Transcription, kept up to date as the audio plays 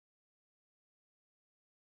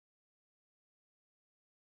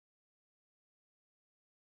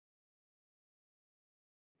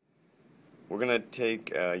We're going to take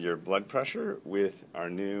your blood pressure with our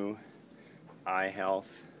new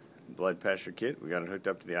iHealth blood pressure kit. We got it hooked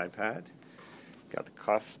up to the iPad. Got the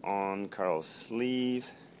cuff on Carl's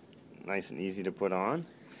sleeve. Nice and easy to put on.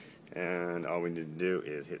 And all we need to do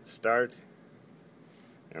is hit start.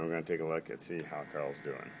 And we're going to take a look and see how Carl's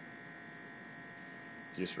doing.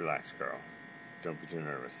 Just relax, Carl. Don't be too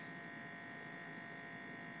nervous.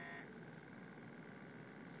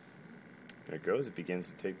 There it goes. It begins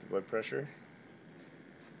to take the blood pressure.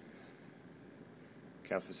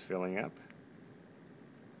 Cuff is filling up.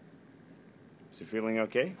 Is it feeling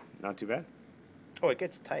okay? Not too bad? Oh, it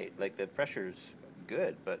gets tight. Like, the pressure's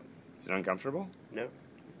good, but... Is it uncomfortable? No.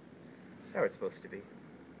 That's how it's supposed to be.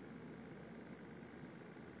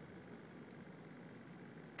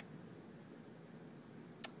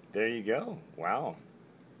 There you go. Wow.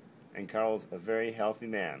 And Carl's a very healthy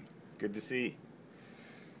man. Good to see.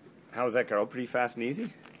 How was that, Carl? Pretty fast and easy?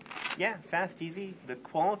 Yeah, fast, easy. The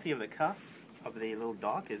quality of the cuff of the little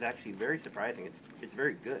dock is actually very surprising. It's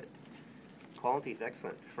very good. Quality is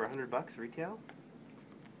excellent. For $100 retail,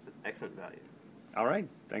 it's excellent value. All right.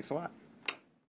 Thanks a lot.